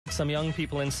Some young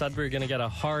people in Sudbury are going to get a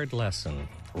hard lesson.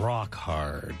 Rock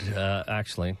hard,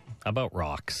 actually, about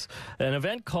rocks. An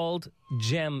event called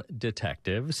Gem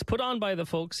Detectives, put on by the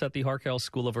folks at the Harkel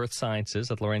School of Earth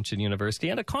Sciences at Laurentian University,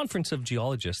 and a conference of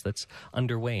geologists that's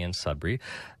underway in Sudbury.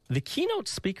 The keynote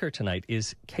speaker tonight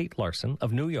is Kate Larson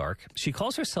of New York. She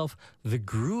calls herself the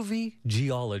Groovy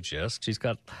Geologist. She's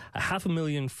got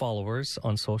 500,000 followers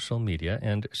on social media,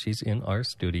 and she's in our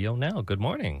studio now. Good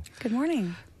morning. Good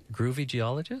morning. Groovy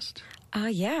Geologist?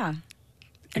 Yeah.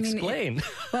 Explain.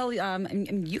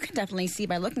 You can definitely see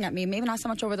by looking at me, maybe not so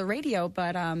much over the radio,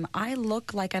 but I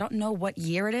look like I don't know what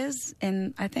year it is.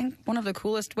 And I think one of the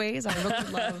coolest ways I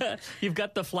really love. You've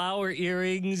got the flower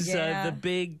earrings, Yeah. the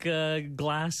big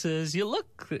glasses. You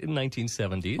look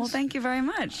 1970s. Well, thank you very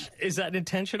much. Is that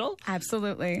intentional?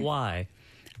 Absolutely. Why?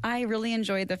 I really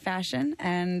enjoyed the fashion,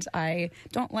 and I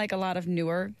don't like a lot of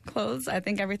newer clothes. I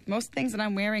think most things that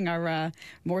I'm wearing are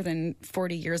more than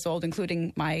 40 years old,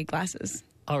 including my glasses.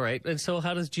 All right. And so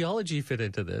how does geology fit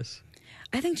into this?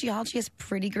 I think geology is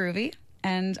pretty groovy,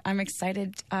 and I'm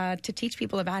excited to teach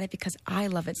people about it because I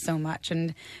love it so much.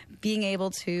 And being able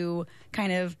to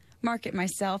kind of market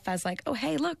myself as like, oh,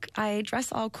 hey, look, I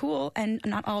dress all cool, and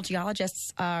not all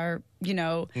geologists are,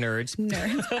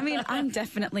 Nerds. I mean, I'm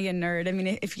definitely a nerd. I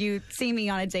mean, if you see me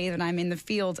on a day that I'm in the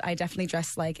field, I definitely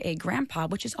dress like a grandpa,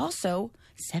 which is also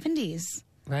 70s.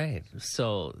 Right.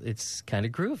 So it's kind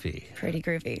of groovy. Pretty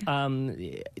groovy.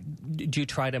 Do you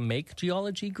try to make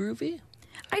geology groovy?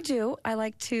 I do. I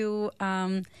like to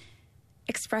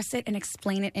express it and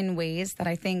explain it in ways that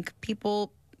I think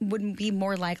people would be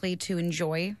more likely to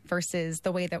enjoy versus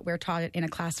the way that we're taught it in a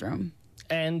classroom.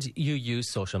 And you use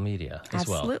social media as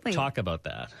well. Absolutely. Talk about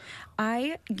that.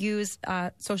 I use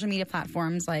social media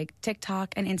platforms like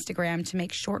TikTok and Instagram to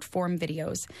make short form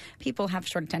videos. People have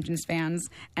short attention spans,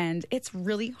 and it's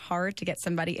really hard to get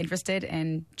somebody interested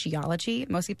in geology.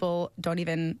 Most people don't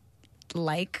even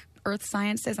like earth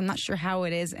sciences. I'm not sure how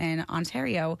it is in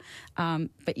Ontario,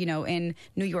 but in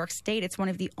New York State, it's one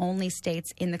of the only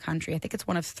states in the country, I think it's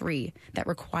one of 3, that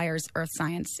requires earth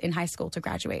science in high school to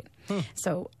graduate.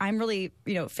 So I'm really,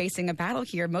 facing a battle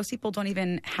here. Most people don't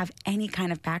even have any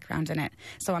kind of background in it.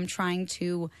 So I'm trying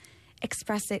to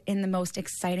express it in the most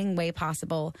exciting way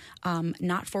possible,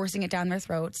 not forcing it down their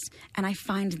throats. And I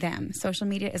find them. Social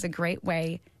media is a great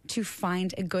way to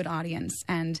find a good audience.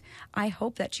 And I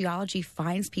hope that geology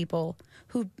finds people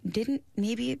who didn't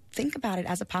maybe think about it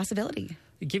as a possibility.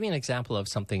 Give me an example of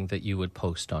something that you would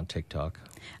post on TikTok.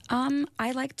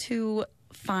 I like to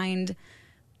find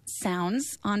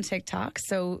sounds on TikTok,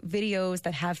 so videos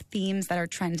that have themes that are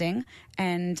trending,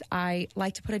 and I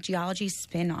like to put a geology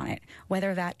spin on it,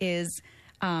 whether that is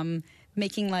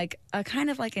making like a kind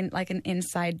of like an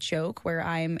inside joke where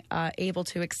I'm able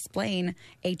to explain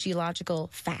a geological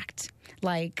fact,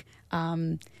 like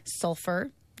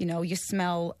sulfur. You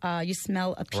smell a piece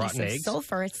rotten of eggs.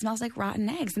 Sulfur, it smells like rotten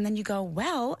eggs, and then you go,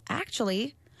 well,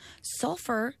 actually,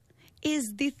 sulfur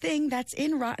is the thing that's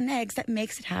in rotten eggs that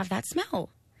makes it have that smell.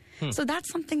 So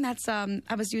that's something that's,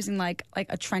 I was using like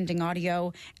a trending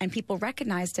audio, and people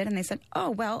recognized it and they said,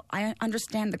 oh, well, I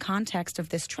understand the context of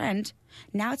this trend.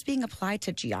 Now it's being applied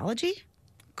to geology?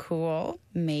 Cool.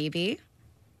 Maybe.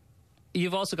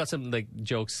 You've also got some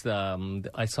jokes.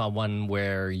 I saw one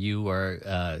where you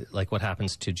are like what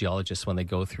happens to geologists when they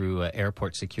go through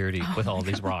airport security with all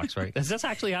these rocks, right? Has this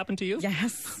actually happened to you?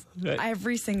 Yes.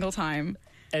 Every single time.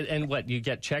 And what, you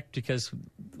get checked because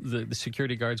the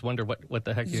security guards wonder what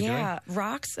the heck you're doing? Yeah,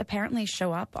 rocks apparently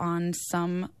show up on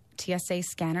some TSA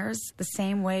scanners the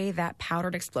same way that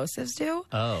powdered explosives do.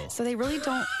 Oh. So they really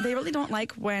don't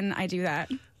like when I do that.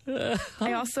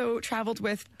 I also traveled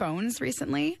with bones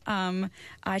recently.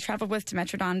 I traveled with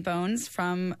Dimetrodon bones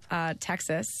from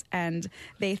Texas, and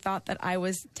they thought that I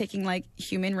was taking like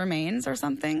human remains or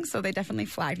something. So they definitely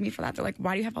flagged me for that. They're like,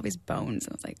 "Why do you have all these bones?"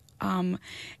 And I was like,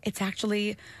 "It's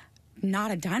actually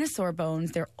not a dinosaur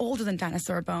bones. They're older than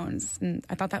dinosaur bones." And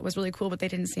I thought that was really cool, but they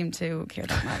didn't seem to care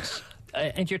that much.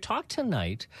 And your talk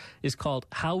tonight is called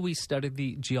 "How We Studied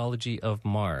the Geology of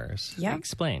Mars." Yeah.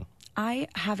 Explain. I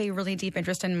have a really deep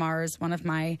interest in Mars. One of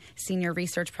my senior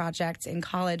research projects in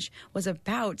college was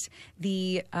about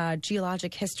the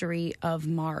geologic history of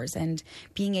Mars and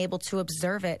being able to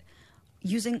observe it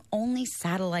using only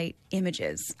satellite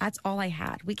images. That's all I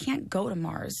had. We can't go to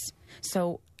Mars.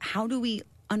 So how do we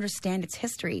understand its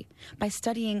history? By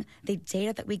studying the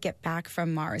data that we get back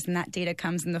from Mars. And that data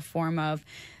comes in the form of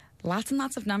lots and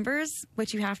lots of numbers,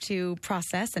 which you have to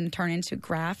process and turn into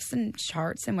graphs and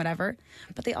charts and whatever.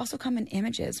 But they also come in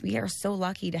images. We are so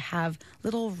lucky to have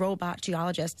little robot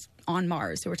geologists on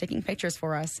Mars who are taking pictures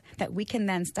for us that we can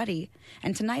then study.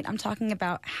 And tonight I'm talking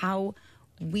about how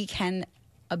we can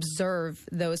observe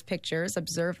those pictures,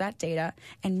 observe that data,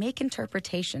 and make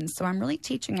interpretations. So I'm really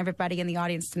teaching everybody in the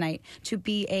audience tonight to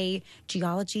be a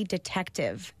geology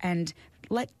detective, and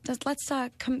let's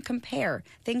compare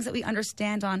things that we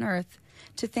understand on Earth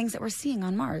to things that we're seeing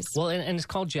on Mars. Well, and it's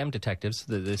called Gem Detectives.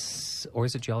 Or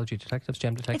is it Geology Detectives?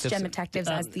 Gem Detectives? It's Gem Detectives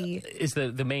is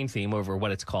the main theme over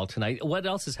what it's called tonight. What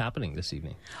else is happening this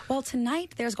evening? Well,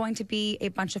 tonight there's going to be a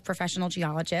bunch of professional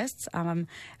geologists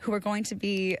who are going to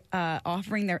be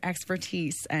offering their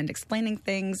expertise and explaining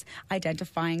things,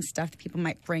 identifying stuff that people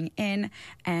might bring in,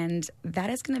 and that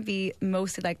is going to be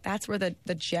mostly that's where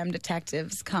the Gem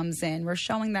Detectives comes in. We're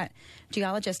showing that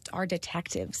geologists are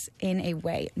detectives in a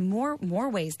way, more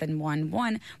ways than one.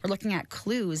 One, we're looking at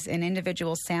clues in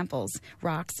individual samples,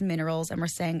 rocks, minerals, and we're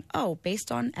saying, oh,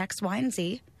 based on X, Y, and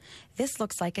Z, this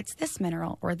looks like it's this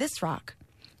mineral or this rock.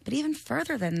 But even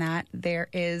further than that, there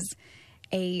is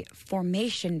a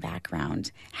formation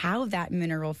background, how that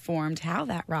mineral formed, how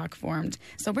that rock formed.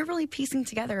 So we're really piecing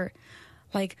together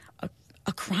like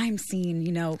a crime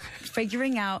scene,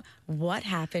 figuring out what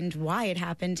happened, why it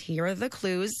happened. Here are the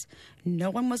clues. No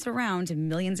one was around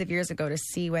millions of years ago to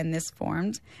see when this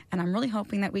formed. And I'm really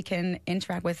hoping that we can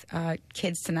interact with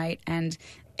kids tonight and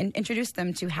introduce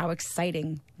them to how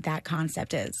exciting that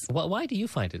concept is. Well, why do you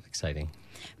find it exciting?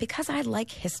 Because I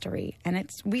like history, and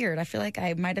it's weird. I feel like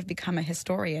I might have become a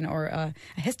historian or a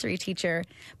history teacher,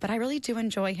 but I really do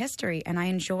enjoy history, and I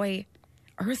enjoy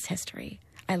Earth's history.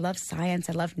 I love science.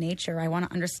 I love nature. I want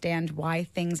to understand why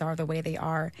things are the way they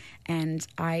are. And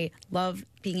I love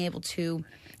being able to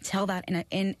tell that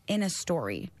in a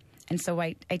story. And so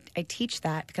I teach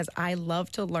that because I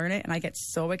love to learn it and I get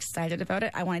so excited about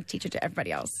it. I want to teach it to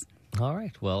everybody else. All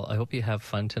right. Well, I hope you have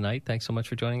fun tonight. Thanks so much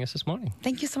for joining us this morning.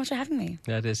 Thank you so much for having me.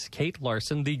 That is Kate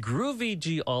Larson, the groovy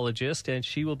geologist, and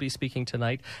she will be speaking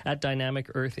tonight at Dynamic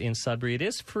Earth in Sudbury. It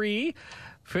is free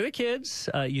for the kids.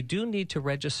 You do need to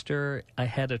register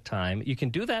ahead of time. You can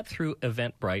do that through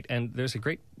Eventbrite, and there's a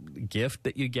great gift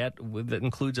that you get that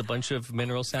includes a bunch of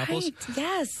mineral samples. Right,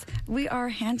 yes. We are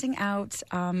handing out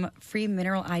free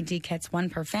mineral ID kits, one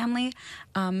per family,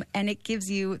 and it gives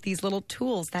you these little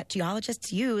tools that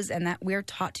geologists use and that we're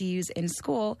taught to use in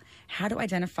school, how to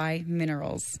identify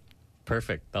minerals.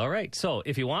 Perfect. All right. So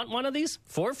if you want one of these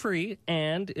for free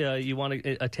and you want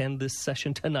to attend this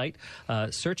session tonight,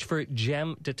 search for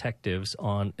Gem Detectives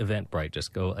on Eventbrite.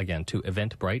 Just go again to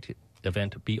Eventbrite,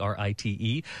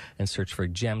 Brite, and search for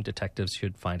Gem Detectives. You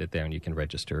should find it there, and you can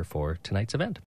register for tonight's event.